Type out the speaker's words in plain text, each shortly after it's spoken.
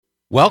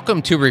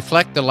Welcome to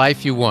Reflect the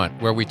Life You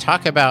Want, where we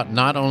talk about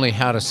not only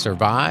how to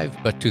survive,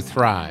 but to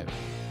thrive.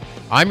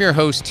 I'm your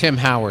host, Tim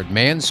Howard,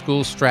 man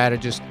school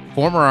strategist,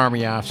 former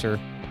Army officer,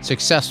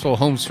 successful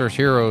Homes for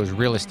Heroes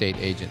real estate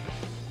agent.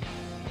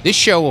 This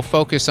show will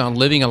focus on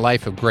living a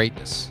life of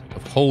greatness,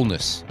 of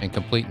wholeness, and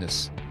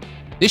completeness.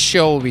 This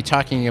show will be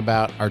talking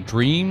about our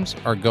dreams,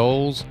 our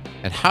goals,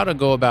 and how to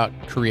go about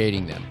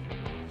creating them.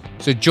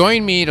 So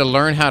join me to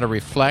learn how to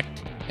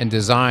reflect and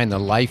design the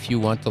life you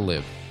want to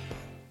live.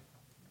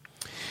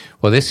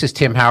 Well, this is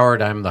Tim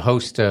Howard. I'm the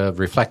host of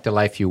Reflect the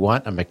Life You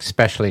Want. I'm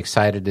especially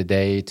excited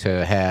today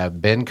to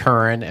have Ben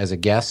Curran as a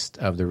guest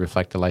of the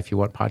Reflect the Life You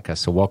Want podcast.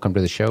 So welcome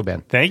to the show,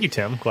 Ben. Thank you,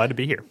 Tim. Glad to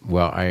be here.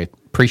 Well, I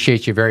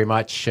appreciate you very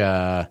much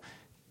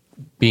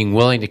being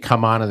willing to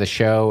come on to the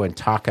show and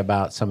talk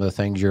about some of the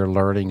things you're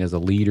learning as a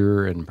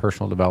leader in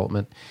personal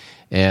development.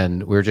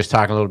 And we were just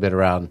talking a little bit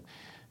around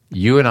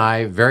you and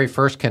I very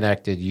first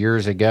connected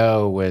years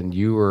ago when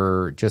you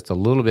were just a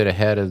little bit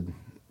ahead of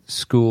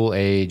school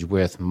age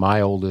with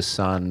my oldest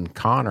son,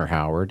 Connor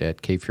Howard,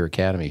 at Cape Fear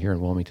Academy here in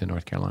Wilmington,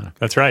 North Carolina.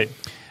 That's right.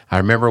 I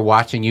remember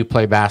watching you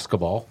play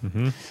basketball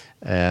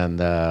and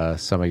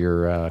some of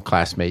your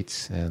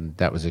classmates, and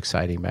that was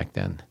exciting back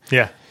then.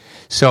 Yeah.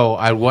 So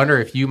I wonder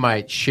if you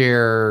might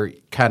share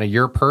kind of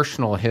your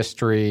personal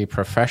history,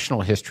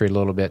 professional history a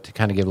little bit to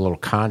kind of give a little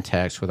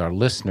context with our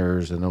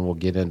listeners, and then we'll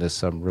get into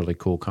some really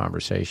cool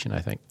conversation,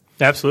 I think.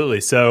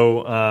 Absolutely.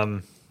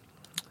 So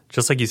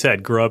just like you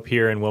said, grew up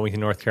here in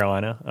Wilmington, North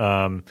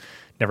Carolina.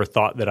 Never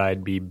thought that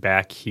I'd be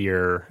back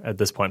here at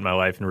this point in my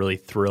life, and really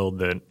thrilled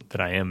that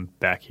I am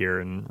back here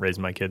and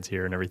raising my kids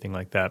here and everything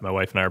like that. My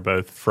wife and I are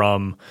both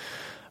from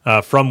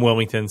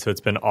Wilmington, so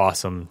it's been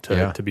awesome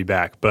to be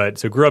back. But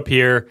so grew up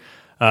here,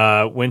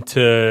 went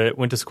to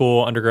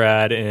school,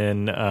 undergrad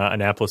in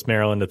Annapolis,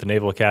 Maryland at the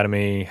Naval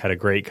Academy, had a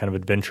great kind of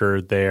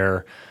adventure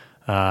there,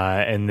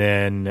 and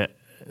then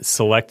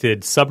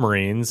selected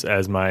submarines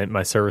as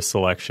my service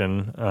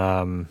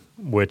selection,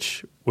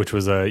 which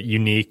was a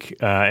unique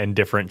and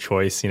different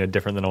choice,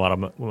 different than a lot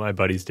of what my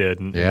buddies did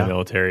in the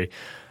military.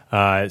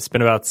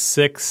 Spent about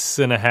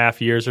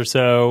 6.5 years or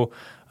so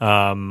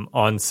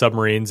on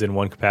submarines in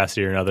one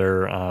capacity or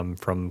another,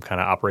 from kind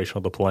of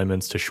operational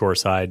deployments to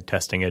shoreside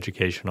testing,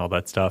 education, all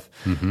that stuff.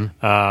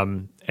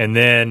 And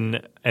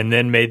then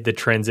made the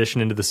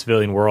transition into the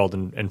civilian world.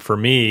 And for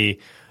me,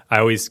 I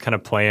always kind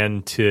of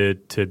planned to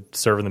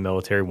serve in the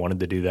military,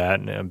 wanted to do that,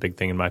 and a big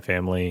thing in my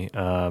family,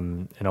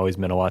 and always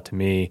meant a lot to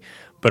me,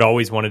 but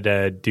always wanted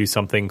to do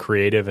something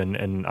creative and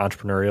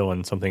entrepreneurial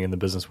and something in the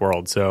business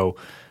world. So,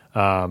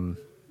 as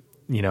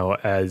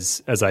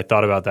I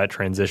thought about that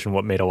transition,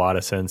 what made a lot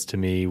of sense to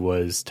me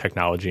was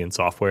technology and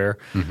software.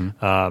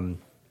 And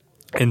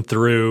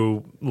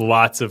through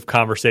lots of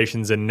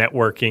conversations and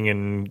networking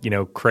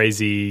and,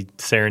 crazy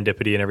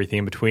serendipity and everything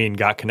in between,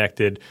 got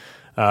connected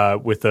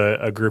with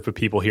a group of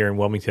people here in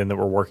Wilmington that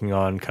were working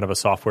on kind of a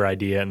software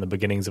idea and the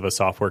beginnings of a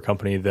software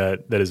company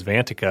that is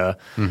Vantica,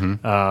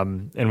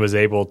 and was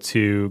able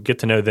to get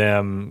to know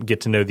them,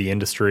 get to know the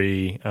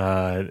industry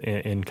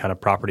in kind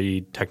of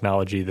property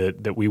technology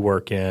that we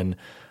work in,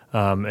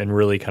 and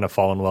really kind of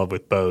fall in love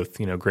with both,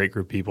 great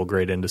group of people,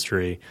 great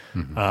industry,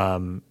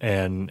 and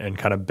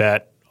kind of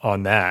bet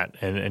on that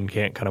and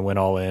kind of went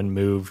all in,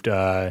 moved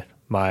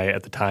my,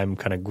 at the time,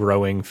 kind of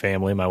growing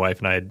family. My wife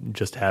and I had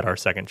just had our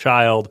second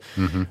child.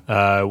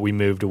 We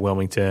moved to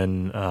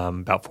Wilmington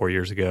about 4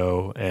 years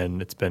ago,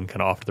 and it's been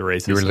kind of off to the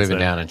races. You were living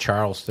down in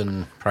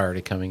Charleston prior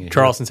to coming here?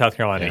 Charleston, South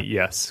Carolina.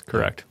 Yeah. Yes,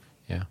 correct.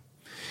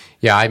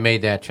 Yeah, I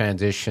made that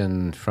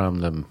transition from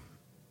the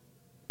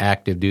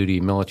active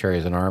duty military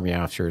as an Army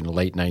officer in the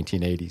late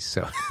 1980s.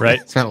 So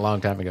it's been a long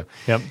time ago.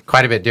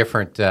 Quite a bit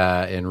different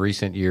in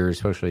recent years,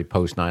 especially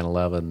post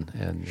 9/11.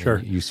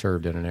 And you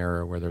served in an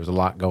era where there was a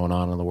lot going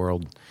on in the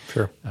world.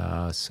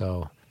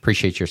 So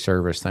appreciate your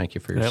service. Thank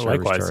you for your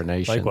service to our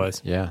nation.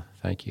 Likewise. Yeah,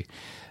 thank you.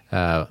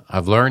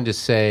 I've learned to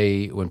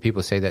say, when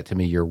people say that to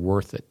me, you're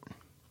worth it.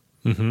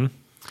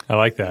 I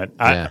like that.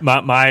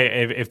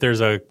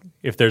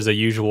 If there's a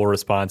usual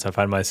response, I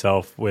find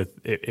myself with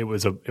it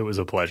was a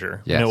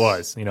pleasure. Yes. And it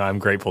was. I'm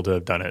grateful to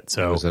have done it.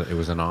 So it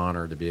was an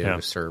honor to be able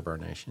to serve our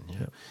nation.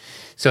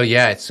 So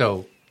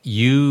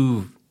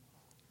you,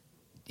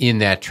 in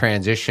that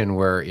transition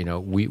where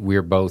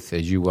we're both,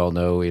 as you well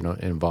know,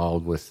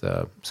 involved with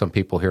some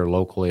people here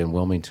locally in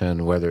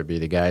Wilmington, whether it be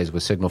the guys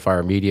with Signal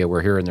Fire Media,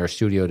 we're here in their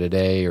studio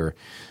today, or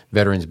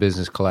Veterans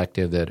Business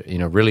Collective that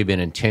really been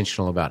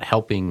intentional about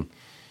helping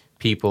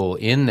people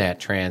in that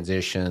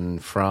transition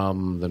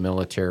from the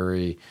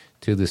military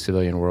to the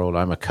civilian world.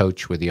 I'm a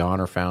coach with the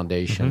Honor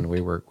Foundation.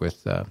 We work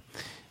with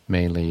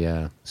mainly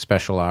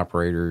special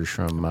operators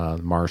from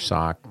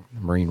MARSOC,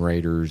 Marine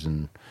Raiders,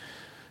 and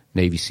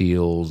Navy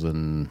SEALs,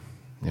 and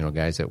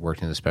guys that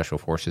worked in the Special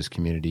Forces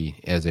community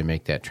as they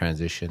make that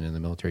transition in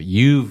the military.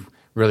 You've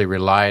really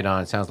relied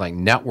on, it sounds like,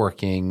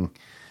 networking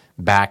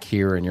back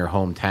here in your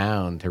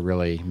hometown to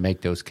really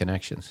make those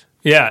connections.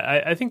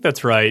 Yeah, I think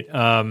that's right.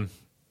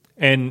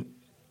 And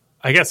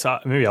I guess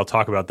maybe I'll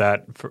talk about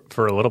that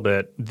for a little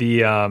bit.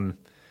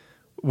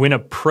 when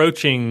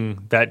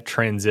approaching that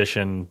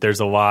transition, there's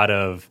a lot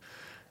of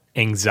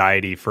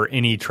anxiety for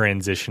any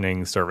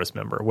transitioning service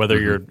member, whether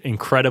you're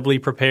incredibly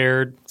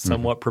prepared,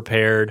 somewhat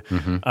prepared,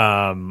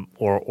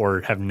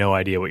 or have no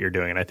idea what you're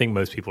doing. And I think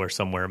most people are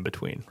somewhere in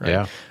between,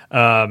 right?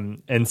 Yeah.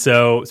 And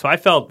so I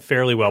felt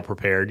fairly well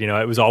prepared.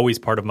 It was always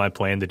part of my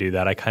plan to do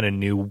that. I kind of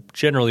knew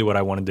generally what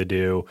I wanted to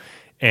do,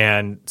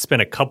 and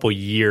spent a couple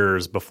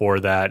years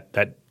before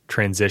that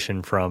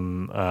transition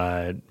from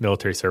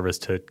military service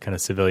to kind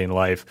of civilian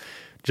life,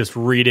 just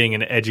reading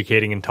and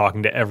educating and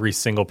talking to every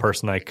single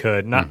person I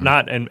could.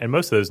 And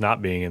most of those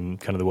not being in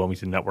kind of the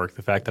Wilmington network.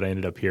 The fact that I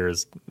ended up here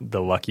is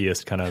the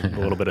luckiest, kind of a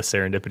little bit of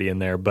serendipity in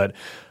there. But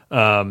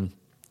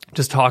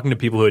just talking to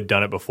people who had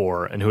done it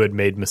before and who had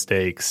made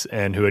mistakes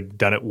and who had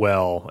done it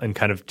well, and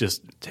kind of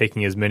just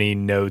taking as many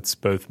notes,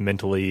 both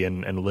mentally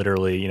and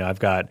literally. I've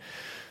got,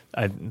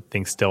 I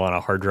think, still on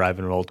a hard drive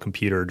in an old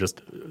computer,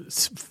 just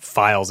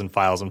files and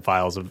files and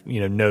files of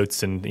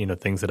notes and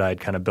things that I had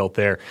kind of built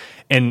there,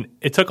 and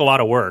it took a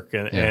lot of work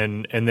and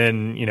then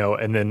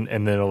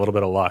a little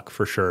bit of luck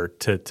for sure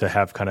to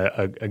have kind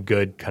of a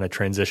good kind of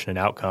transition and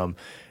outcome.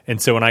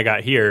 And so when I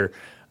got here,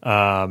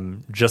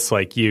 just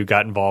like you,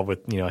 got involved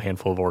with a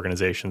handful of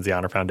organizations. The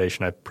Honor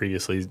Foundation, I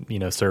previously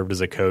served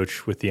as a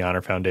coach with the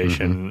Honor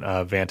Foundation.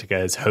 Vantica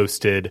has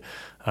hosted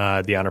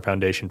the Honor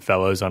Foundation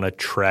Fellows on a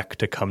trek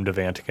to come to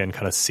Vantica and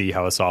kind of see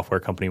how a software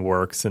company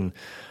works. And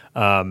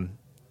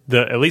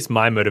at least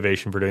my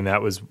motivation for doing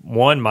that was,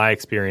 one, my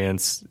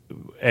experience.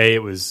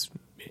 It was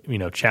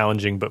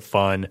challenging but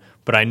fun,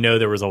 but I know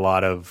there was a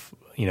lot of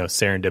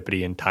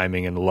serendipity and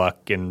timing and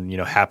luck, and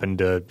happened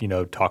to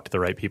talk to the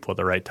right people at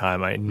the right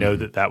time. I know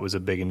that was a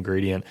big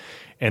ingredient,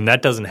 and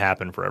that doesn't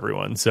happen for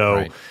everyone.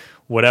 So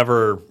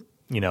whatever,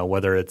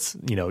 whether it's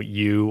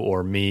you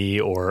or me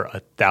or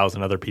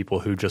 1,000 other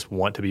people who just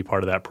want to be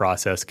part of that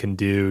process can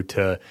do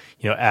to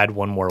add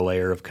one more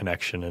layer of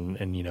connection and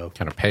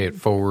kind of pay it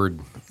forward.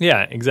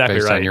 Yeah, exactly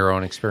based right. on your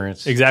own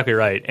experience. Exactly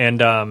right.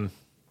 And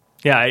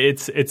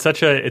it's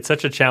such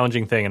a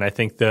challenging thing, and I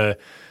think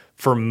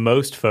for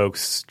most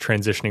folks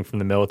transitioning from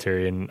the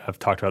military, and I've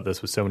talked about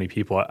this with so many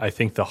people, I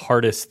think the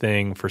hardest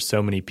thing for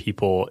so many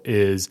people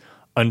is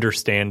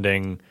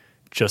understanding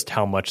just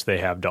how much they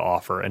have to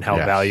offer and how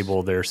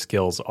valuable their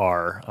skills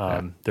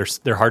are.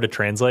 They're hard to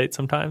translate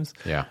sometimes,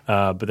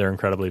 but they're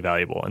incredibly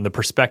valuable. And the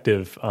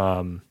perspective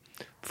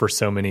for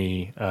so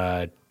many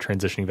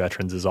transitioning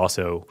veterans is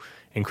also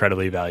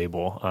incredibly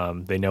valuable.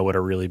 They know what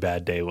a really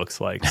bad day looks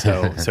like.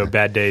 So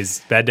bad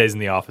days in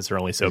the office are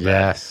only so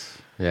bad.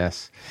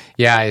 Yes.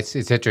 Yeah, it's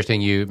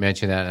interesting you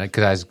mentioned that,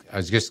 because I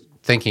was just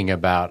thinking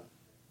about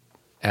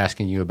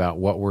asking you about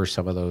what were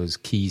some of those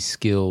key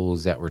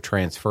skills that were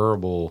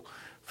transferable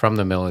from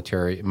the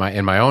military. In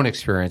my own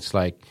experience,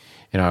 like,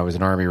 I was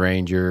an Army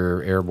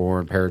Ranger,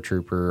 airborne,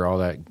 paratrooper, all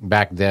that.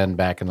 Back in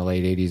the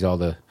late 80s, all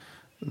the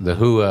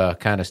HUA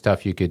kind of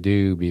stuff you could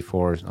do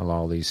before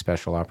all these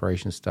special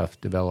operations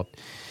stuff developed.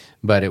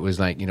 But it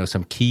was like,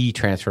 some key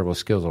transferable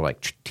skills are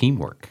like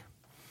teamwork.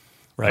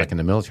 Right. Like in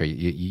the military,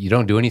 you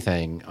don't do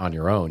anything on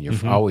your own.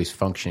 You're always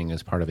functioning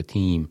as part of a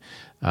team.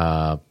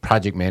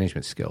 Project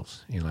management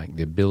skills, like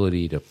the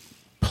ability to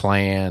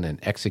plan and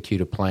execute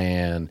a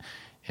plan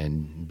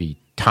and be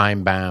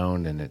time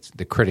bound, and it's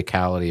the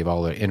criticality of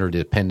all the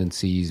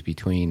interdependencies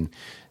between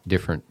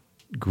different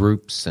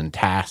groups and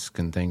tasks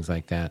and things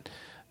like that.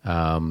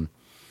 And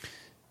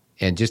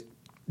just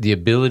the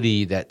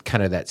ability, that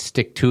kind of that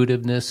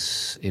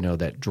stick-to-itiveness,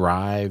 that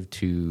drive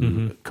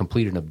to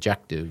complete an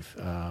objective.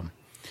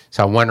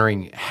 So I'm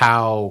wondering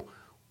how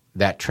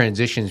that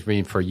transition's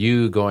been for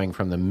you, going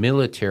from the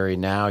military.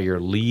 Now you're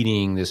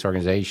leading this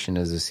organization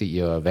as the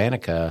CEO of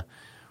Vantica.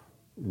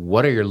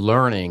 What are you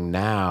learning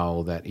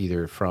now that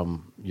either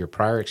from your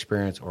prior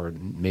experience or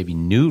maybe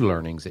new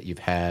learnings that you've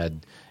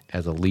had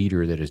as a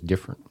leader that is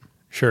different?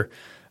 Sure.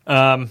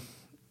 I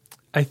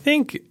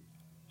think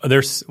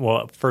first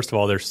of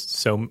all, there's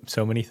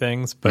so many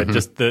things, but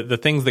just the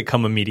things that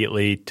come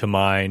immediately to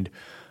mind.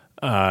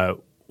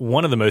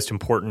 One of the most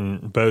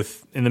important,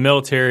 both in the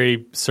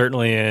military,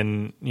 certainly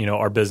in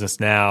our business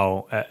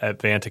now at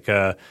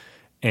Vantica,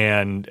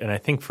 and I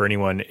think for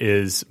anyone,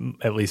 is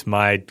at least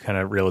my kind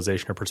of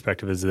realization or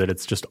perspective is that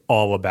it's just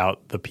all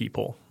about the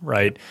people,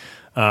 right?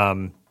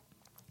 My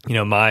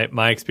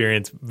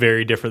experience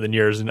very different than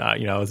yours, and I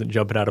wasn't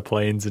jumping out of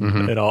planes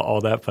and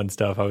all that fun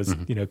stuff. I was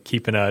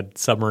keeping a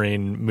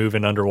submarine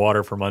moving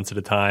underwater for months at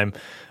a time.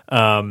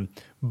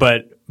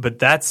 But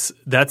that's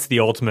the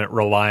ultimate,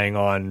 relying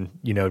on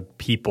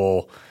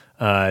people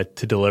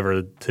to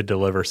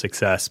deliver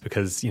success,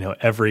 because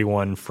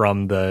everyone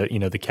from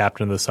the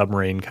captain of the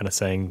submarine kind of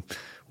saying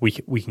we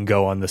can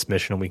go on this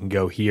mission and we can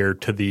go here,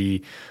 to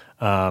the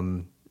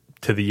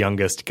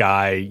youngest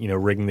guy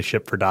rigging the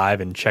ship for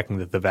dive and checking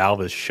that the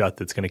valve is shut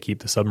that's going to keep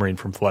the submarine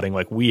from flooding.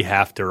 Like, we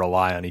have to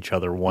rely on each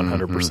other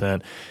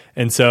 100%.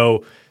 And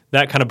so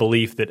that kind of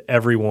belief that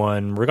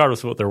everyone, regardless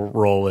of what their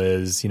role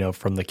is,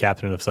 from the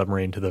captain of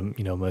submarine to the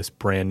most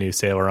brand new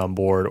sailor on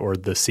board, or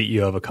the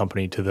CEO of a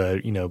company to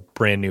the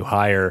brand new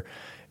hire,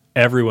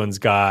 everyone's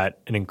got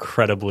an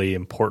incredibly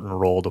important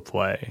role to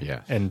play.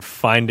 Yeah. And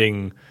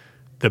finding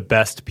the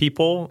best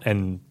people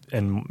and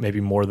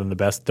maybe more than the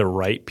best, the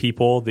right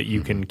people that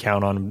you can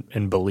count on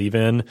and believe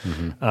in.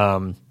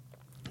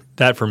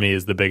 That for me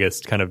is the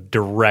biggest kind of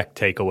direct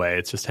takeaway.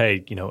 It's just,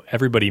 hey,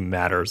 everybody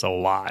matters a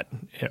lot,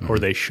 or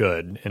they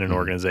should in an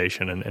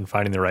organization, and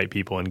finding the right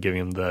people and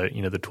giving them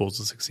the tools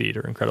to succeed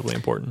are incredibly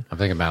important. I'm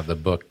thinking about the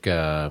book,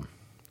 I'm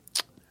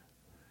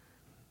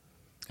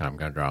going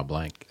to draw a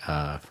blank,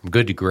 From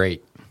Good to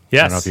Great. Yes.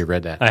 I don't know if you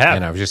read that. I have.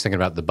 And I was just thinking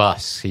about the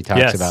bus. He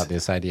talks about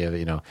this idea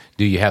of,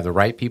 do you have the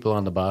right people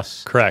on the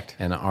bus? Correct.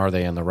 And are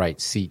they in the right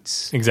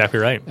seats? Exactly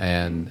right.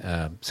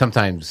 And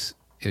sometimes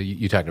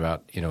you talked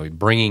about,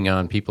 bringing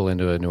on people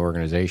into a new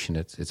organization.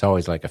 It's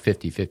always like a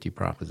 50-50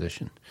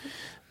 proposition.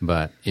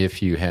 But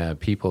if you have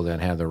people that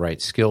have the right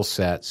skill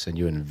sets and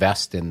you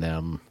invest in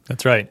them,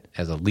 that's right,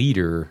 as a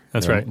leader,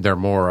 they're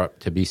more up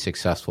to be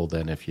successful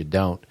than if you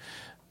don't.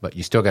 But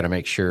you still got to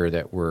make sure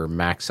that we're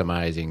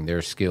maximizing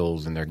their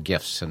skills and their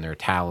gifts and their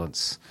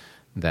talents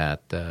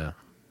that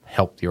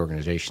help the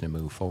organization to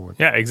move forward.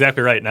 Yeah,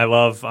 exactly right. And I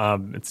love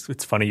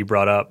it's funny you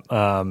brought up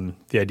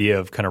the idea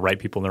of kind of right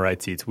people in the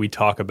right seats. We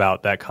talk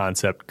about that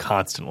concept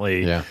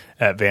constantly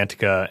at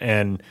Vantica,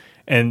 and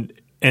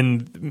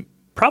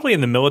probably in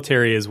the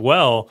military as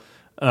well.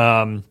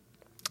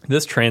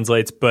 This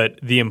translates, but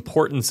the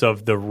importance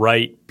of the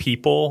right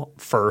people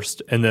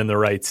first and then the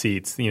right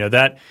seats.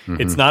 That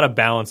it's not a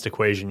balanced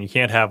equation. You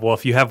can't have, well,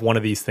 if you have one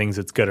of these things,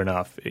 it's good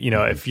enough.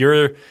 If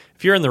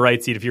you're in the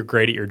right seat, if you're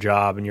great at your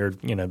job and you're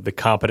the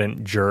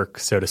competent jerk,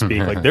 so to speak,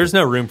 like there's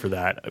no room for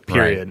that,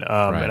 period.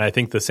 Right. And I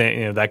think the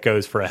same, that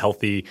goes for a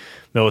healthy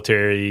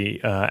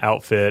military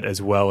outfit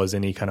as well as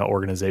any kind of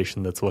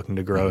organization that's looking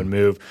to grow and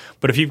move.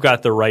 But if you've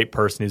got the right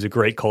person who's a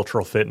great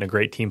cultural fit and a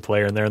great team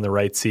player and they're in the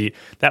right seat,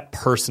 that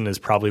person is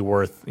probably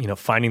worth,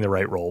 finding the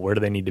right role. Where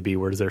do they need to be?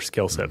 Where does their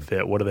skill set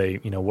fit? What do they,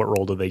 what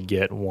role do they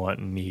get, want,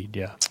 and need?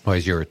 Yeah. Well,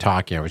 as you were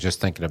talking, I was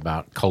just thinking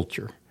about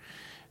culture.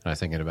 And I was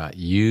thinking about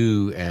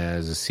you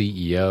as a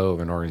CEO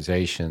of an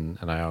organization,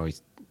 and I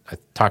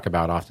talk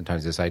about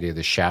oftentimes this idea of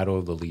the shadow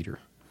of the leader.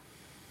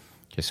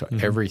 Okay, so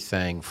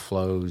everything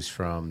flows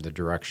from the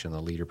direction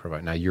the leader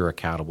provides. Now, you're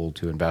accountable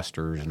to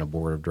investors and a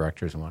board of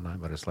directors and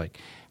whatnot, but it's like,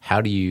 how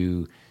do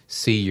you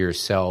see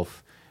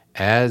yourself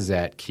as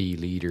that key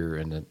leader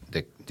and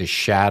the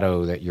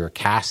shadow that you're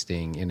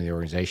casting into the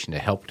organization to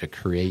help to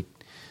create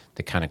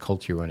the kind of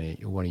culture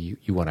you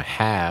want to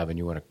have and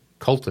you want to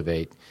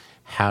cultivate?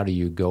 How do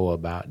you go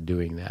about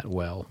doing that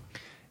well?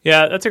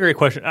 Yeah, that's a great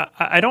question.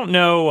 I don't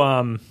know.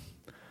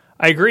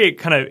 I agree.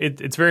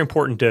 It's very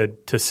important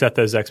to set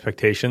those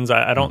expectations.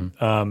 I don't.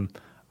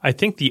 I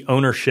think the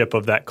ownership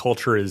of that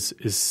culture is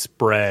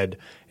spread,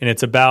 and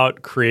it's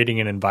about creating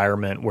an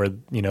environment where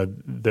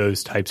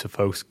those types of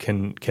folks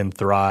can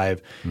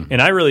thrive.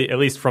 And I really, at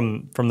least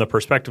from the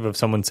perspective of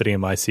someone sitting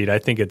in my seat, I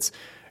think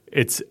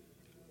it's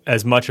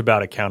as much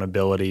about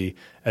accountability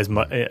as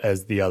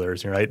the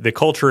others, right? The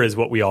culture is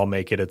what we all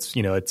make it. It's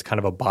it's kind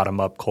of a bottom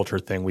up culture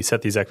thing. We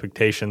set these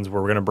expectations where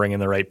we're going to bring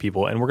in the right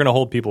people, and we're going to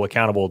hold people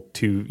accountable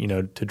to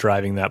to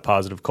driving that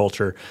positive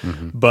culture.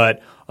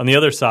 But on the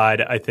other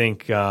side, I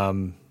think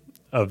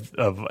of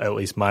at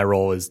least my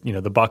role is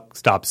the buck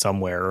stops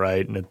somewhere,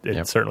 right? And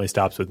it certainly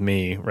stops with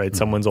me, right?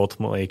 Someone's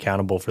ultimately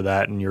accountable for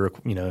that, and you're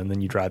and then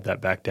you drive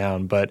that back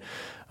down. But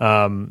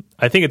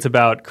I think it's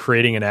about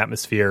creating an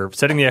atmosphere,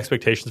 setting the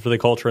expectations for the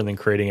culture, and then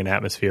creating an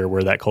atmosphere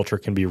where that culture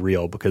can be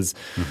real. Because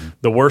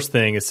the worst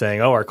thing is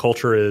saying, "Oh, our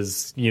culture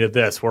is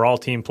this. We're all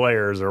team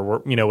players," or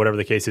we're whatever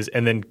the case is,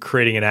 and then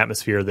creating an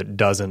atmosphere that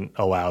doesn't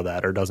allow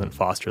that or doesn't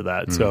foster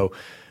that. So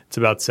it's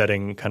about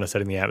setting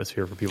the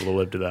atmosphere for people to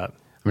live to that.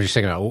 I'm just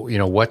thinking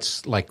about,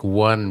 what's like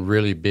one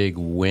really big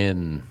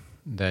win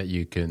that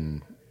you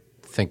can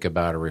think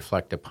about or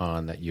reflect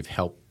upon that you've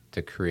helped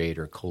to create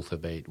or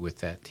cultivate with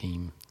that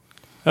team?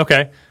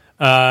 Okay.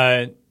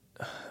 I'll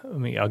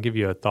give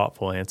you a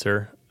thoughtful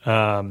answer.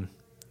 I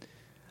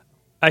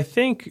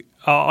think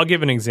I'll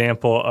give an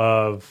example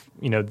of,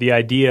 the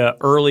idea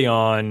early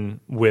on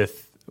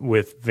with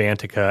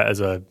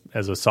Vantica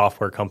as a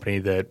software company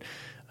that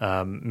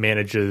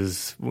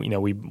manages,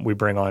 we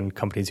bring on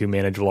companies who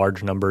manage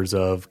large numbers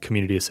of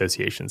community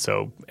associations.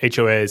 So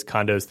HOAs,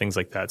 condos, things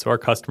like that. So our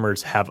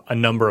customers have a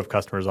number of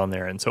customers on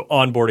there. And so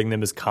onboarding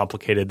them is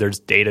complicated. There's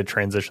data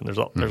transition. There's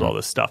all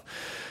this stuff.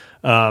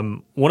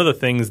 One of the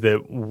things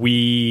that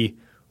we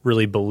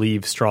really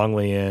believe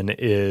strongly in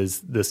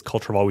is this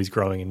culture of always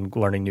growing and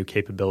learning new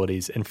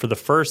capabilities. And for the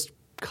first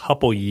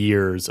couple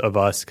years of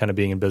us kind of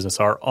being in business,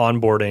 our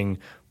onboarding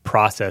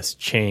process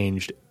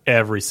changed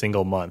every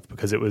single month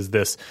because it was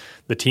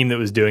the team that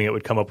was doing it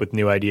would come up with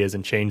new ideas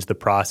and change the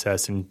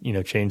process and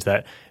change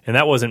that. And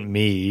that wasn't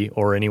me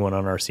or anyone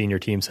on our senior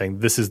team saying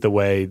this is the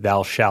way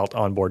thou shalt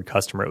onboard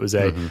customer. It was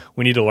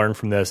we need to learn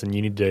from this, and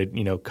you need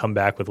to come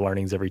back with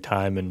learnings every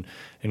time and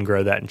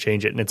grow that and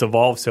change it. And it's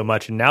evolved so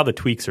much, and now the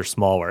tweaks are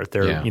smaller.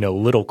 They're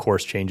little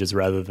course changes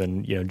rather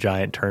than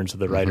giant turns to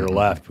the right or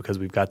left because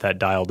we've got that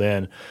dialed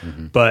in.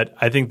 But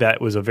I think that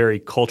was a very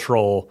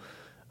cultural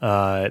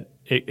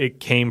it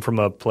came from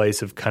a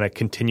place of kind of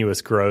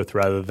continuous growth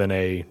rather than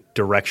a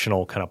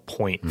directional kind of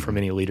point from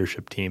any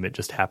leadership team. It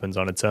just happens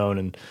on its own,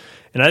 and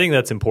I think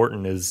that's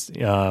important. Is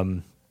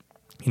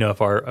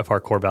if our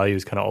core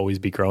values kind of always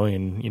be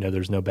growing, and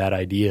there's no bad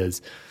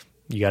ideas,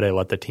 you got to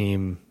let the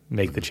team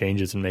make the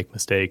changes and make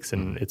mistakes,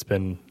 and it's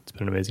been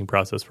an amazing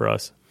process for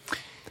us.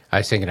 I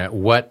was thinking,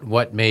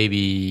 what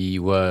maybe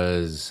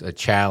was a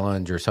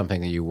challenge or something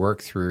that you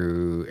worked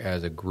through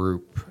as a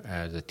group,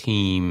 as a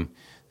team,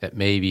 that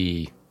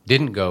maybe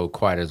didn't go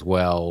quite as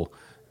well,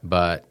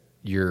 but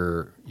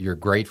you're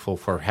grateful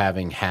for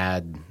having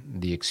had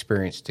the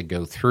experience to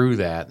go through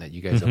that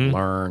you guys have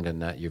learned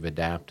and that you've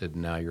adapted,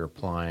 and now you're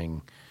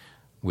applying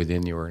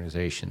within the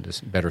organization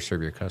to better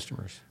serve your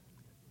customers.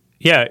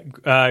 Yeah,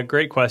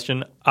 great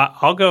question.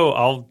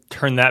 I'll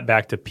turn that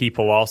back to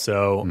people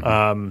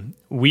also.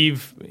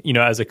 We've,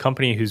 as a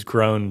company who's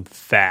grown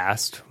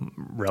fast,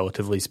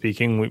 relatively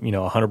speaking,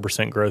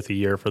 100% growth a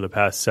year for the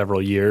past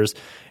several years.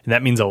 And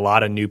that means a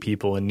lot of new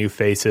people and new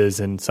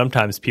faces, and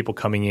sometimes people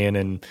coming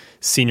in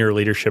senior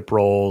leadership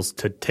roles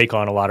to take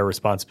on a lot of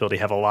responsibility,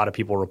 have a lot of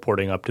people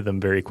reporting up to them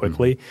very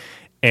quickly.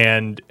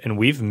 And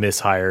we've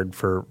mishired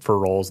for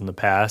roles in the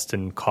past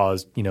and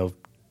caused,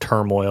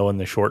 turmoil in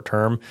the short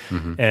term.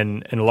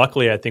 And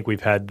luckily, I think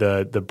we've had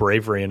the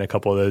bravery in a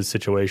couple of those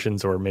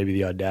situations, or maybe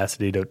the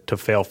audacity to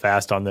fail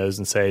fast on those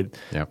and say,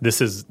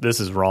 this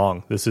is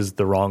wrong. This is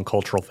the wrong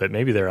cultural fit.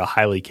 Maybe they're a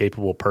highly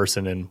capable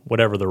person in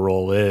whatever the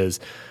role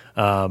is,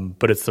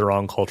 but it's the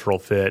wrong cultural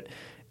fit.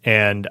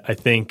 And I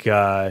think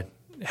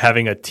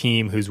having a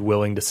team who's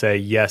willing to say,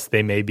 yes,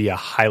 they may be a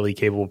highly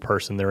capable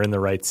person, they're in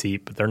the right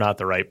seat, but they're not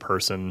the right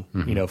person,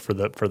 for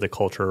the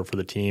culture or for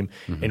the team,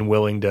 and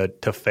willing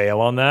to fail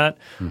on that,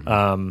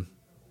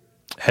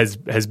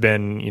 has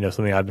been,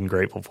 something I've been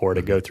grateful for,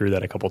 to go through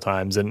that a couple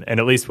times. And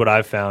at least what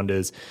I've found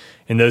is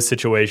in those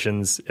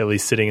situations, at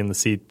least sitting in the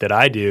seat that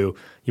I do,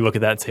 you look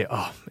at that and say,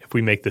 oh, if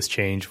we make this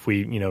change, if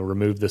we,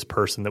 remove this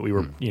person that we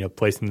were,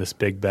 placing this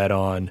big bet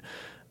on,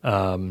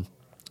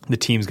 the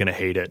team's going to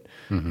hate it.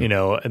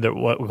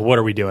 What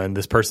are we doing?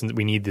 This person,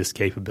 we need this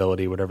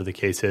capability, whatever the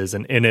case is.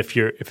 And if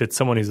it's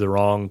someone who's the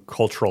wrong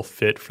cultural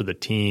fit for the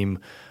team,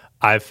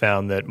 I've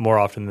found that more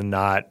often than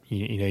not,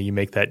 you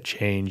make that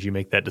change, you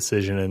make that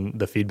decision, and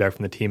the feedback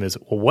from the team is,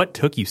 well, what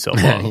took you so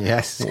long?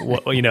 Yes.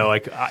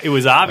 It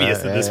was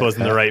obvious that this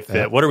wasn't the right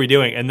fit. What are we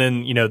doing? And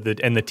then,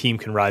 the team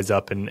can rise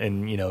up and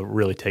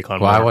really take on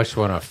more. Well, I just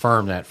want to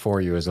affirm that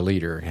for you as a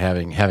leader,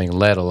 having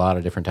led a lot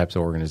of different types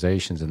of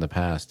organizations in the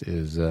past,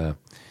 is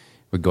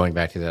we're going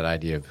back to that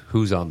idea of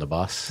who's on the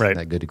bus. Right.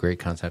 That good to great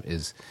concept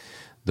is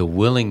the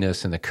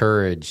willingness and the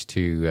courage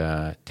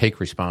to take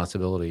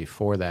responsibility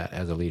for that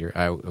as a leader.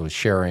 I was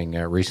sharing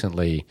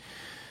recently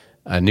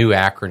a new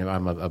acronym.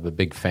 I'm a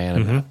big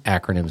fan of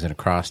acronyms and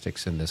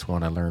acrostics, and this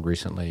one I learned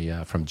recently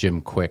from Jim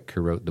Quick,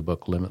 who wrote the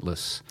book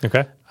Limitless.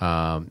 Okay.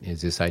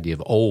 Is this idea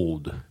of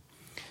old.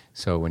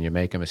 So when you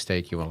make a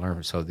mistake, you want to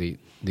learn. So the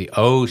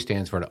O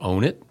stands for to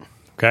own it.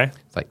 Okay.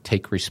 It's like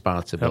take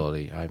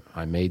responsibility. Yep.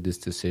 I made this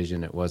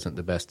decision. It wasn't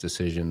the best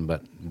decision,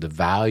 but the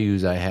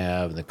values I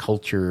have, the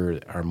culture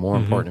are more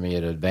important to me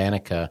at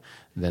Advanica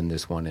than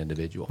this one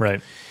individual.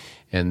 Right.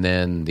 And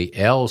then the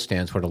L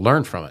stands for to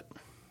learn from it.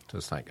 So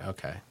it's like,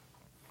 okay,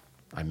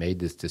 I made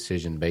this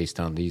decision based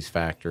on these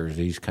factors,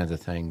 these kinds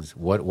of things.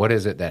 What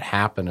is it that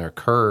happened or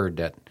occurred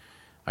that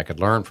I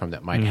could learn from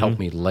that might help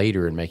me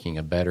later in making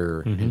a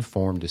better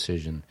informed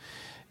decision?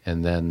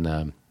 And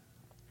then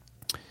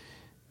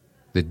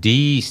the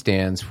D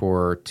stands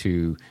for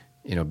to,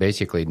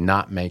 basically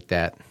not make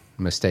that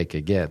mistake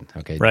again.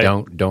 Okay, right.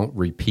 Don't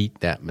repeat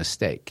that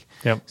mistake.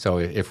 Yep. So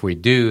if we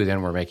do,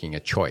 then we're making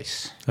a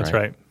choice. That's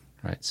right.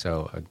 Right.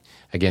 So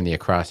again, the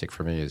acrostic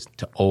for me is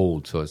to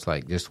old. So it's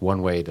like just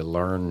one way to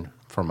learn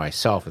for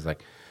myself is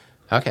like,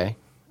 okay,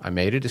 I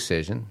made a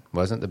decision,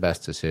 wasn't the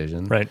best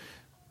decision. Right.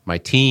 My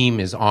team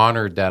is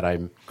honored that I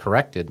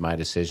corrected my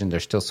decision. They're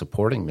still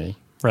supporting me.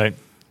 Right.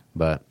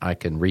 But I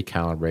can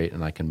recalibrate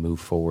and I can move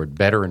forward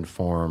better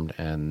informed,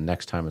 and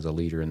next time as a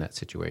leader in that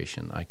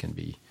situation, I can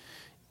be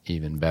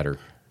even better.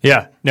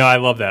 Yeah, no, I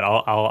love that.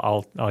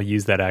 I'll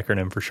use that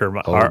acronym for sure.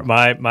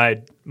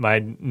 My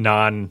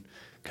non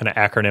kind of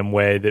acronym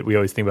way that we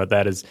always think about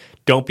that is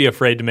don't be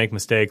afraid to make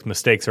mistakes.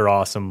 Mistakes are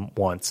awesome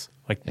once.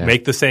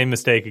 Make the same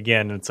mistake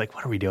again, and it's like,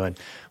 what are we doing?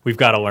 We've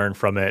got to learn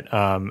from it,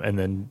 and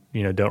then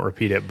don't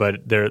repeat it.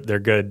 But they're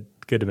good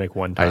to make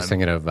one time. I was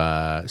thinking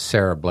of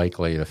Sarah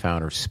Blakely, the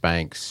founder of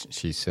Spanx.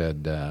 She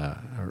said,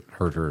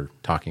 heard her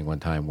talking one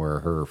time where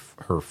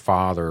her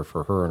father,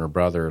 for her and her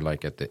brother,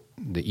 like at the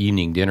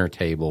evening dinner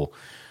table,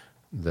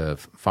 the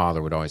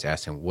father would always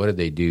ask him, what did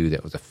they do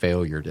that was a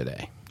failure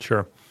today?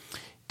 Sure.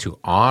 To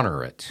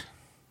honor it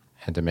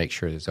and to make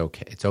sure that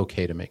it's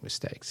okay to make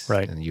mistakes.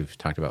 Right. And you've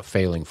talked about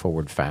failing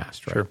forward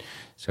fast, right? Sure.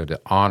 So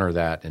to honor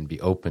that and be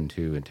open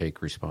to and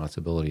take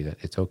responsibility that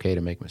it's okay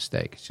to make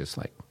mistakes, just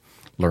like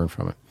learn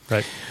from it.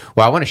 Right.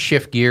 Well, I want to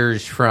shift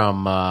gears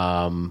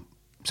from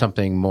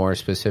something more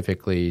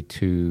specifically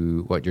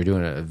to what you're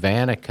doing at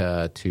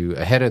Vanica,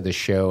 ahead of the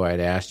show, I'd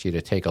asked you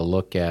to take a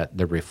look at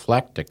the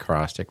Reflect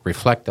acrostic.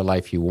 Reflect the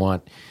Life You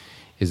Want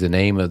is the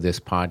name of this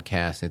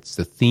podcast. It's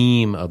the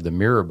theme of the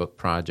Mirror Book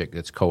project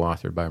that's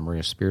co-authored by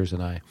Maria Spears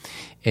and I.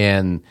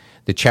 And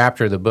the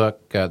chapter of the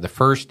book, the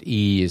first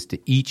E is to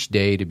each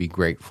day to be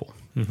grateful.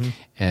 Mm-hmm.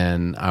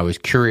 And I was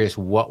curious,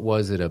 what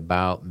was it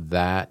about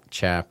that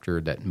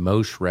chapter that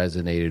most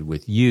resonated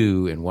with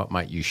you, and what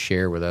might you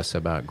share with us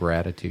about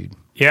gratitude?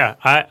 Yeah,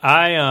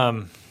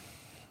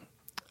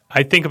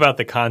 I think about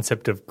the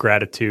concept of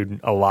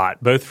gratitude a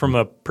lot, both from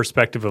a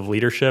perspective of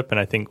leadership, and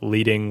I think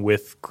leading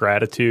with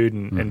gratitude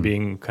and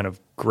being kind of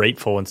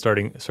grateful and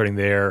starting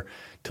there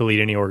to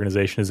lead any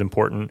organization is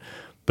important.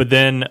 But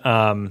then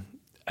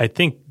I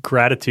think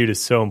gratitude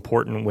is so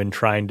important when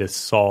trying to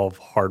solve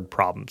hard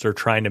problems or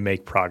trying to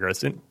make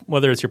progress, and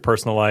whether it's your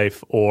personal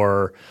life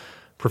or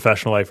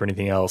professional life or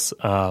anything else.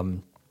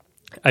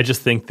 I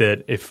just think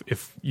that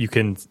if you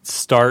can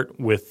start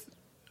with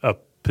a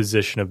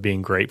position of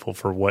being grateful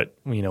for what,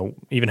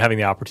 even having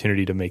the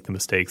opportunity to make the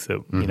mistakes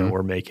that,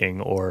 we're making,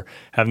 or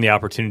having the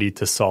opportunity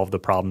to solve the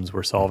problems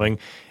we're solving,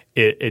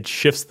 it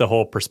shifts the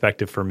whole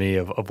perspective for me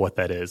of what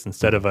that is.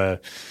 Instead of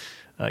a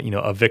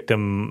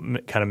victim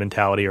kind of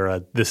mentality, or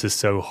this is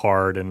so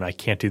hard and I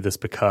can't do this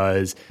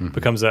because,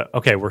 becomes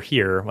okay, we're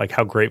here. Like,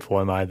 how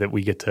grateful am I that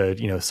we get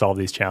to, solve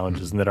these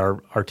challenges, and that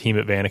our team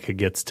at Vanica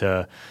gets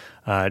to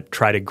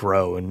try to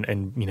grow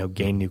and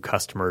gain new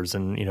customers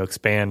and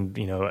expand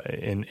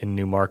in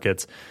new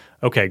markets.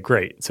 Okay,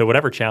 great. So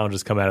whatever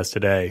challenges come at us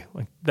today,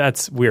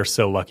 we are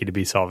so lucky to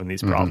be solving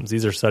these problems.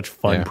 These are such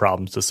fun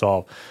problems to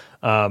solve.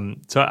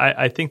 So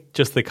I think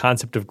just the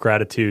concept of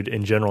gratitude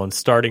in general, and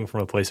starting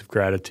from a place of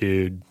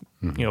gratitude,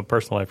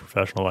 personal life,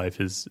 professional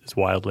life, is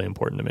wildly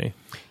important to me.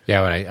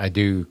 Yeah, when I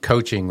do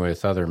coaching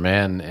with other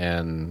men,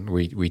 and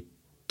we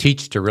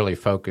teach to really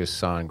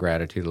focus on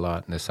gratitude a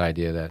lot, and this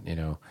idea that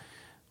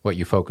what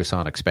you focus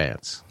on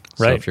expands.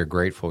 So if you're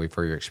grateful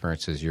for your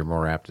experiences, you're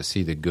more apt to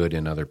see the good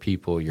in other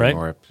people. You're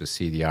more apt to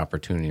see the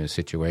opportunity in a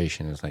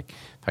situation. It's like,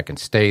 if I can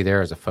stay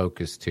there as a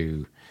focus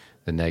to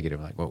the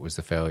negative, like what was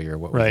the failure,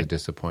 what was the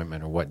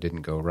disappointment, or what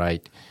didn't go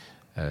right,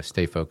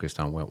 stay focused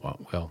on what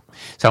went well.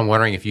 So I'm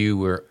wondering if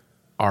you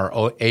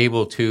are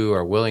able to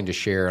or willing to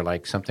share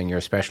like something you're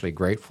especially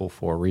grateful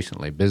for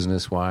recently,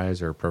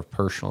 business-wise or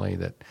personally,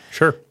 that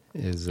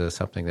is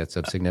something that's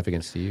of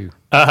significance to you.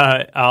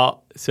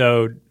 I'll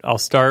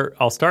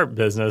start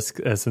business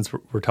since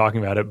we're talking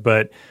about it,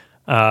 but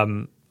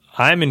I'm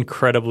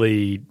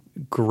incredibly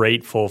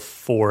grateful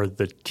for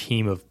the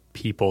team of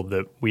people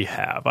that we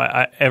have.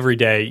 Every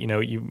day,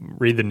 you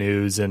read the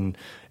news, and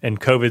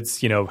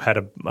COVID's, had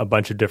a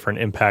bunch of different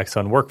impacts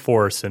on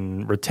workforce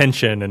and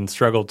retention, and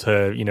struggle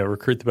to,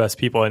 recruit the best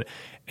people.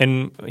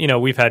 And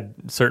we've had,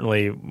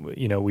 certainly,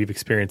 we've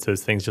experienced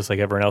those things just like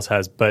everyone else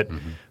has, but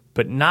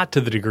not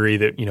to the degree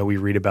that, we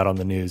read about on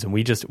the news. And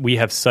we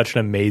have such an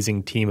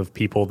amazing team of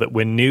people that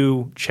when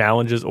new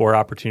challenges or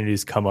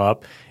opportunities come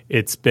up,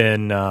 it's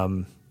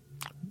been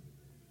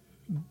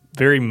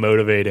very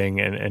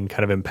motivating and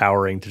kind of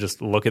empowering to just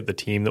look at the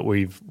team that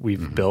we've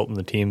built, and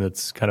the team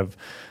that's kind of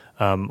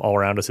all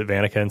around us at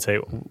Vanica, and say,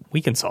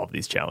 we can solve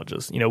these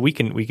challenges. We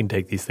can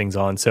take these things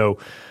on. So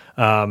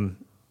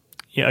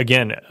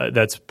again,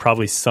 that's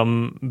probably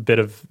some bit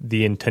of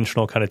the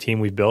intentional kind of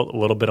team we've built, a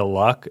little bit of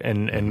luck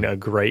and a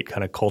great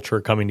kind of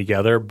culture coming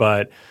together.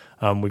 But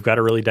we've got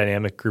a really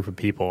dynamic group of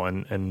people,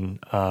 and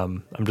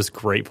I'm just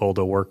grateful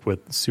to work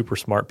with super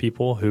smart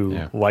people who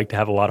like to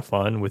have a lot of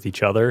fun with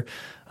each other.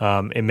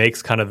 It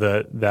makes kind of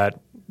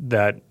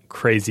that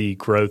crazy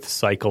growth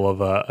cycle of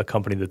a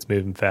company that's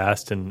moving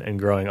fast and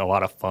growing a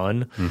lot of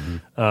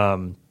fun.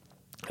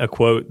 A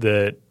quote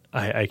that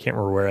I can't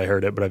remember where I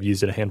heard it, but I've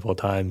used it a handful of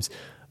times,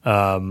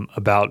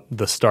 about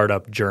the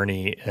startup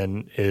journey,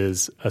 and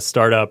is a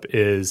startup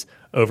is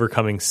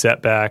overcoming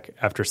setback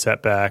after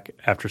setback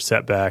after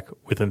setback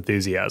with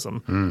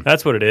enthusiasm.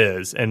 That's what it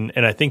is. And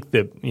I think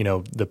that,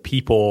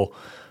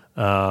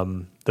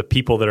 the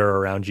people that are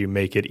around you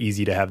make it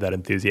easy to have that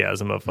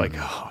enthusiasm of like,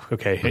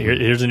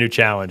 here's a new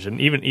challenge,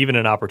 and even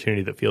an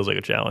opportunity that feels like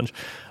a challenge.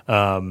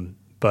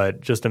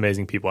 But just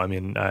amazing people. I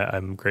mean,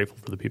 I'm grateful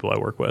for the people I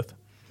work with.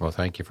 Well,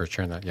 thank you for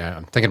sharing that. Yeah,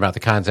 I'm thinking about the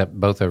concept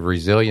both of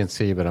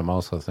resiliency, but I'm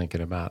also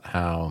thinking about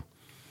how,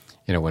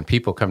 when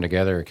people come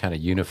together kind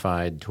of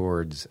unified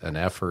towards an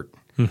effort,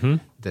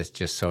 that's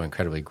just so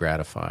incredibly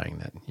gratifying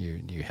that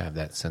you have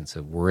that sense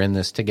of, we're in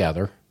this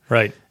together.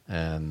 Right.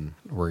 And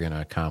we're going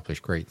to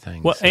accomplish great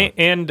things. Well,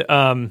 and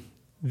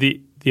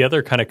the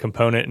other kind of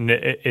component, and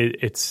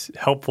it's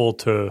helpful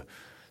to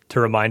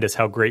remind us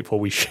how grateful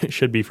we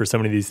should be for so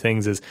many of these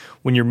things, is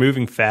when you're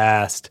moving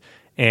fast,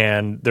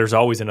 and there's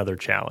always another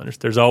challenge.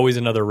 There's always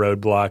another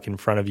roadblock in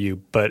front of you.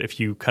 But if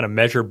you kind of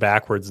measure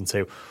backwards and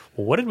say,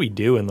 well, what did we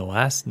do in the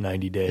last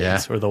 90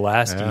 days or the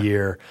last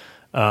year?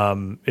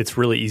 it's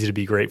really easy to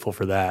be grateful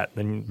for that.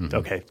 Then,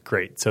 okay,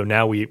 great. So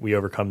now we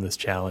overcome this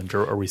challenge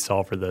or we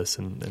solve for this.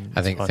 And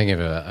I think of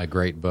a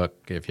great book,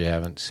 if you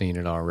haven't seen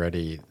it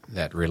already,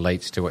 that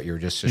relates to what you were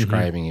just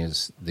describing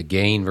is The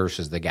Gain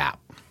versus the Gap.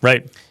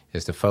 Right.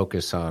 Is to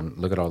focus on,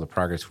 look at all the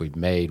progress we've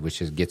made, which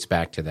gets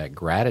back to that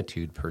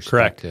gratitude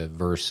perspective. Correct.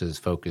 Versus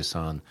focus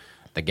on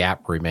the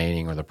gap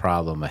remaining or the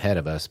problem ahead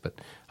of us. But,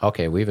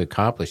 okay, we've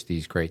accomplished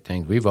these great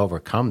things. We've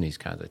overcome these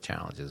kinds of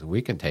challenges.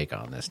 We can take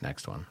on this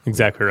next one.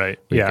 Exactly right.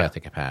 We've got the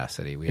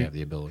capacity. We have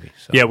the ability.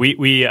 So. Yeah,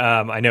 we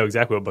I know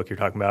exactly what book you're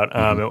talking about,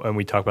 and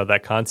we talk about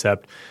that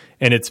concept.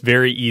 And it's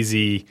very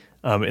easy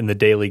in the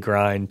daily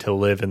grind to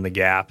live in the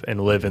gap and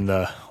live in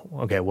the,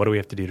 okay, what do we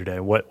have to do today?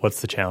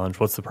 What's the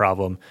challenge? What's the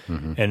problem?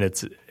 And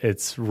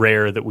it's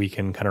rare that we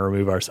can kind of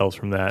remove ourselves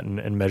from that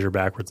and measure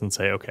backwards and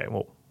say, okay,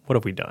 well, what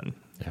have we done?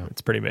 Yeah.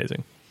 It's pretty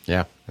amazing.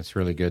 Yeah, it's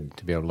really good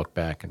to be able to look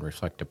back and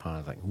reflect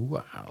upon it. Like,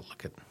 wow,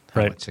 look at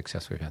how much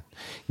success we've had.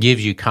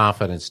 Gives you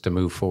confidence to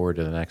move forward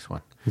to the next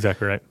one.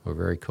 Exactly right. Well,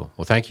 very cool.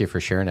 Well, thank you for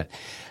sharing it.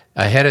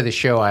 Ahead of the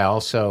show, I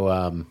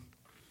also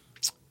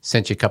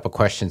sent you a couple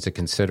questions to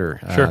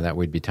consider that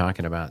we'd be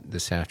talking about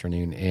this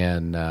afternoon.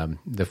 And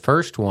the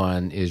first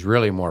one is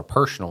really more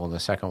personal, and the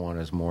second one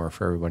is more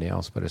for everybody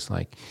else. But it's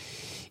like,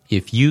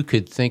 if you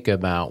could think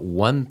about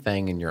one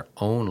thing in your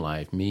own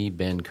life, me,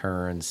 Ben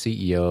Curran,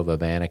 CEO of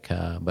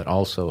Avanica, but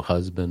also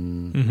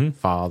husband,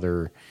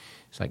 father,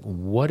 it's like,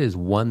 what is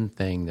one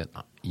thing that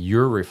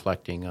you're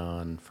reflecting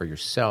on for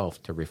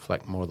yourself to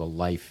reflect more the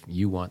life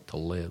you want to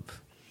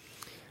live?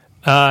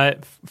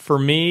 For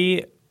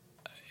me,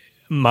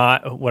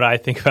 what I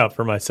think about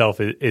for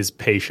myself is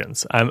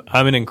patience. I'm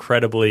an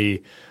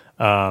incredibly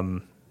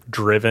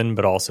driven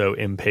but also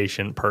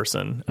impatient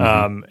person,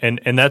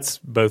 and that's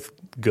both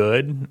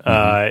good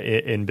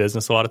in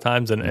business a lot of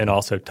times and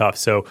also tough.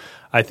 So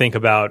I think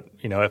about,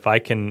 if I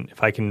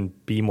can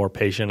be more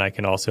patient, I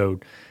can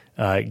also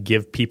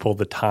give people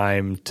the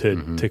time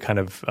to kind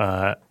of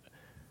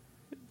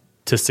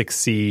to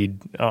succeed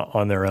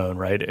on their own,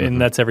 right? And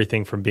that's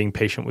everything from being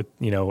patient with,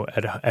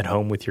 at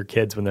home with your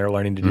kids when they're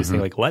learning to do something,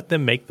 like let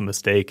them make the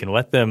mistake and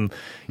let them,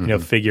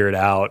 figure it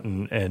out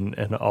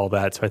and all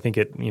that. So I think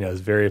it, is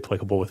very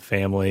applicable with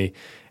family.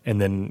 And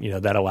then,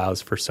 that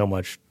allows for so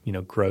much,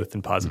 growth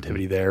and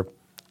positivity there.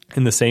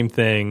 And the same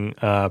thing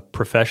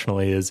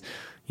professionally is,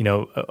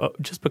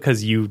 just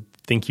because you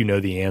think you know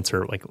the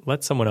answer, like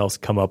let someone else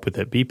come up with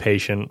it. Be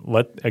patient.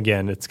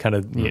 Again, it's kind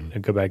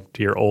of go back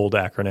to your old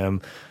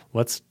acronym.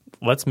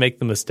 Let's make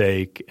the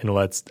mistake and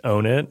let's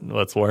own it.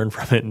 Let's learn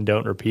from it and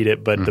don't repeat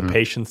it. But the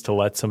patience to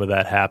let some of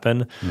that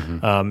happen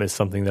is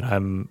something that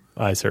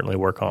I certainly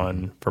work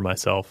on for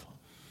myself.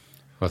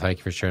 Well, thank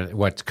you for sharing.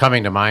 What's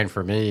coming to mind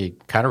for me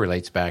kind of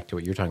relates back to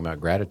what you were talking about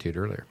gratitude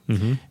earlier.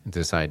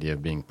 This idea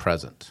of being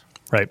present.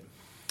 Right.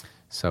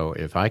 So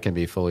if I can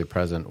be fully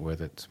present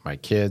with my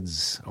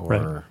kids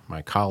or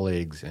my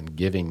colleagues and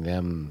giving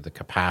them the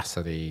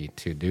capacity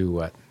to do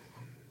what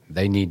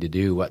they need to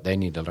do, what they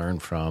need to learn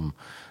from,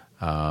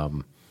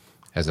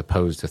 as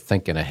opposed to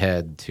thinking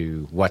ahead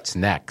to what's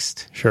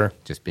next. Sure.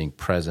 Just being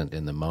present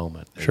in the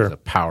moment is Sure. a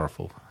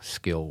powerful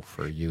skill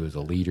for you as a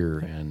leader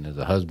and as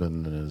a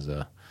husband and as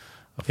a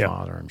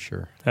father, I'm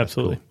sure.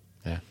 Absolutely.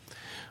 Cool. Yeah.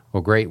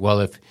 Well, great. Well,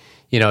 if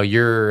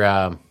you're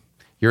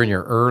in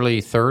your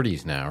early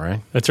 30s now, right?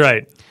 That's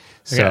right.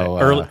 So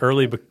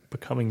early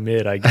becoming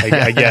mid, I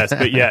guess.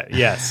 But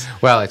yes.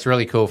 Well, it's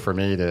really cool for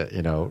me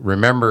to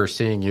remember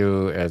seeing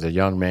you as a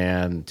young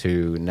man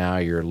to now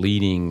you're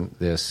leading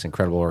this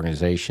incredible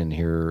organization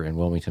here in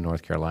Wilmington,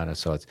 North Carolina.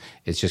 So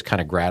it's just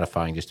kind of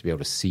gratifying just to be able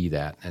to see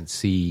that and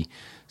see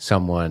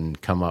someone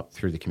come up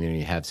through the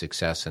community, have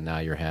success, and now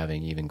you're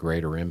having even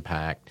greater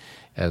impact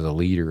as a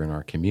leader in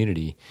our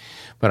community.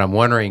 But I'm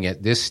wondering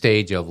at this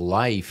stage of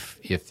life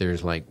if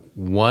there's like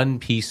one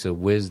piece of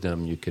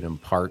wisdom you could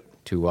impart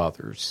to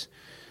others.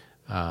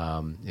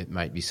 It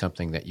might be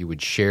something that you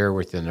would share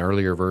with an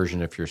earlier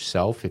version of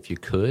yourself if you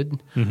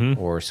could,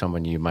 or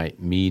someone you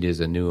might meet as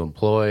a new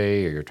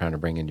employee, or you're trying to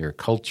bring into your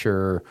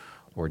culture,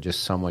 or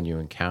just someone you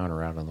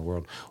encounter out in the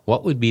world.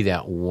 What would be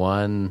that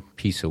one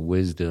piece of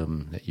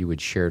wisdom that you would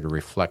share to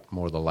reflect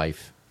more the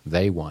life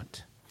they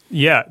want?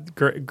 Yeah,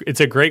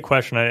 it's a great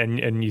question,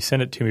 and you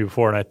sent it to me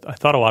before, and I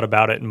thought a lot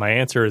about it, and my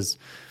answer is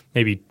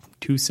maybe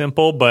too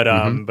simple, but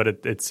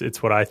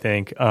it's what I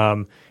think,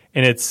 and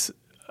it's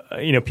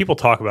people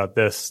talk about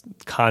this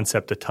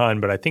concept a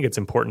ton, but I think it's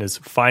important is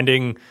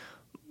finding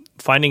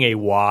a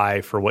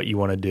why for what you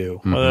want to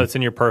do, whether that's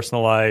in your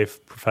personal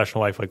life,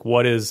 professional life, like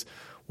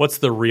what's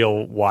the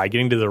real why,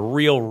 getting to the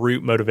real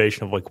root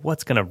motivation of like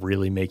what's going to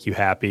really make you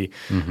happy.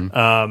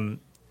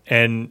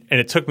 And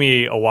it took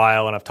me a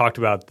while, and I've talked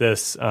about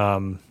this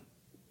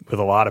with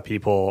a lot of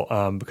people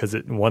because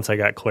once I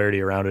got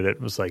clarity around it,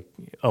 it was like,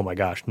 oh my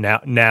gosh, now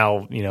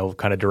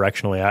kind of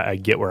directionally I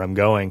get where I'm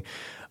going.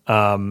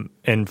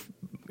 And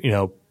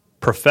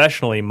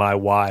professionally, my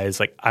why is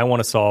like I want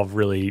to solve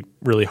really,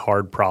 really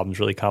hard problems,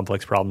 really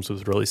complex problems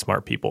with really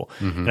smart people.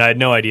 And I had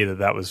no idea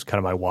that was kind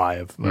of my why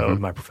of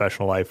my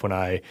professional life when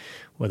I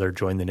whether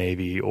joined the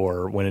Navy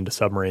or went into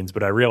submarines.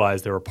 But I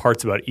realized there were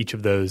parts about each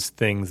of those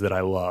things that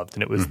I loved,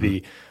 and it was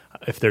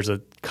if there's a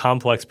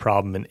complex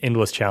problem and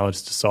endless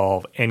challenge to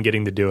solve, and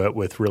getting to do it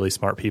with really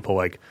smart people,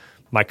 like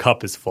my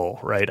cup is full,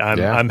 right?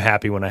 I'm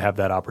happy when I have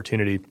that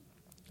opportunity,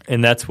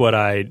 and that's what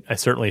I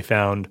certainly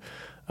found.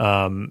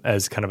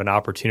 As kind of an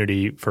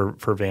opportunity for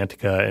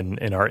Vantica,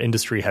 and our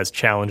industry has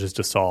challenges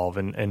to solve,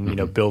 and you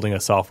know, building a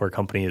software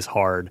company is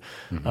hard,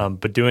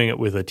 but doing it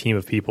with a team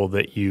of people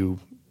that you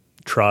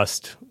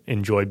trust,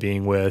 enjoy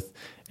being with,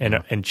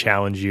 and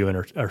challenge you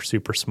and are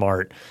super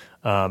smart.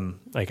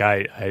 Like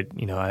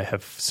I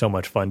have so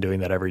much fun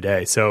doing that every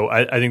day. So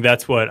I think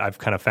that's what I've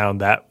kind of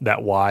found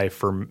that why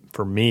for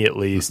me at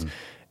least,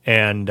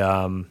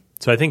 and.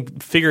 So I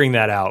think figuring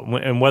that out,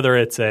 and whether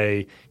it's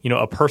a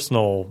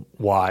personal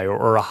why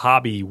or a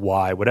hobby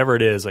why, whatever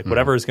it is, like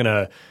whatever is going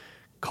to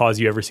cause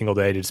you every single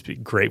day to just be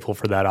grateful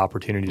for that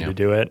opportunity to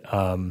do it.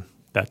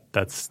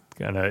 That's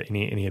kind of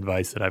any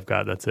advice that I've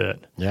got. That's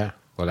it. Yeah.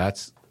 Well,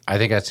 I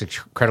think that's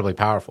incredibly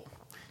powerful,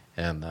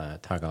 and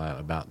talk a lot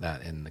about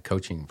that in the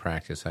coaching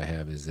practice I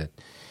have is that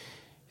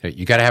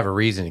you got to have a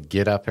reason to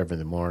get up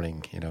every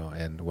morning.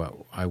 And what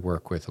I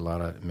work with a lot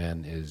of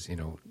men is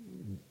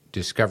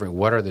discovering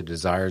what are the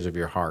desires of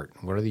your heart,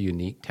 what are the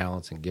unique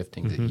talents and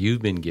giftings that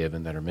you've been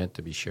given that are meant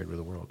to be shared with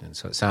the world. And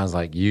so it sounds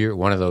like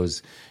one of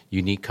those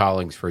unique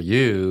callings for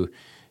you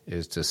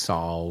is to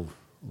solve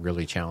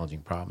really challenging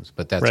problems.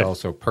 But that's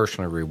also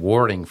personally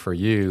rewarding for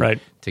you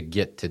to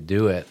get to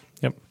do it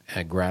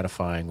and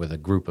gratifying with a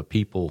group of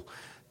people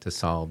to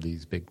solve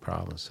these big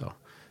problems. So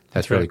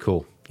that's really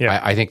cool. Yeah.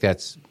 I think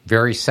that's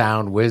very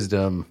sound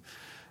wisdom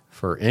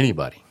for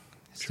anybody.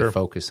 To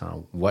focus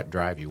on what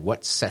drives you,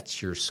 what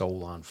sets your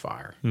soul on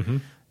fire,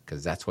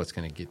 because that's what's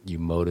going to get you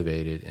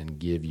motivated and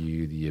give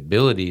you the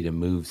ability to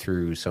move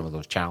through some of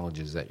those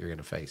challenges that you're going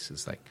to face.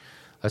 It's like,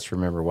 let's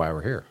remember why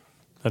we're here.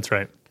 That's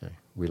right. Okay.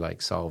 We like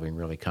solving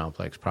really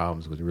complex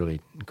problems with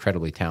really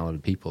incredibly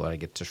talented people that I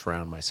get to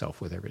surround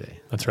myself with every day.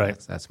 That's right.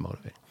 That's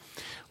motivating.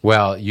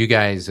 Well, you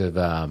guys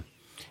have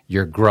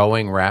you're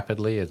growing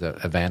rapidly as a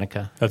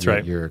Vantica. That's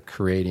right. You're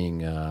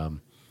creating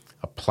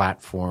a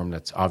platform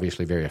that's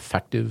obviously very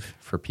effective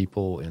for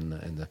people in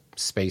the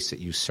space that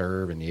you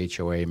serve, in the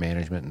HOA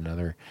management and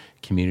other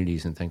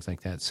communities and things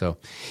like that. So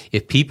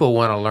if people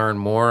want to learn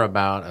more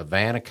about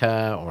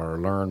Vantica or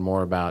learn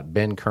more about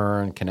Ben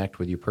Curran, connect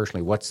with you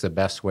personally, what's the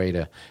best way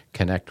to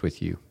connect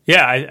with you?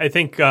 Yeah, I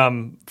think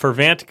for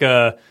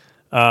Vantica,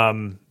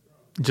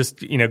 just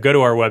go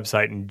to our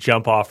website and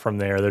jump off from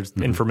there. There's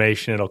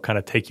information; it'll kind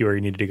of take you where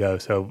you need to go.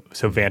 So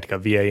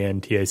Vantica,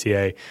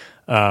 VANTACA.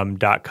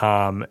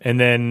 .com. And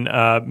then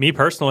me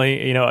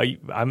personally,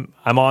 I'm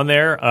on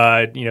there.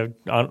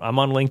 I'm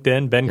on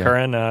LinkedIn, Ben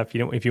Curran. If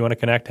you want to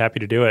connect, happy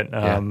to do it.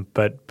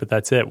 But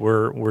that's it.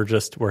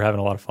 We're having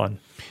a lot of fun.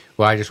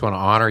 Well, I just want to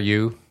honor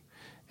you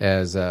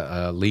as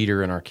a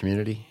leader in our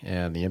community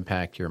and the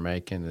impact you're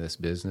making in this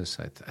business.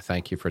 I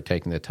thank you for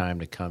taking the time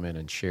to come in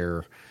and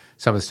share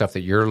some of the stuff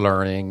that you're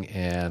learning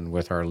and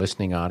with our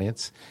listening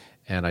audience.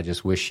 And I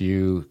just wish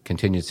you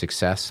continued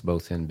success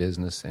both in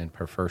business and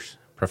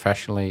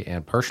professionally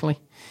and personally.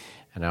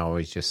 And I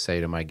always just say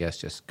to my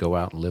guests, just go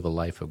out and live a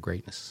life of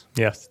greatness.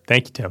 Yes.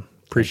 Thank you, Tim.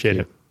 Appreciate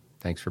it.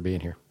 Thanks for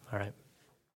being here. All right.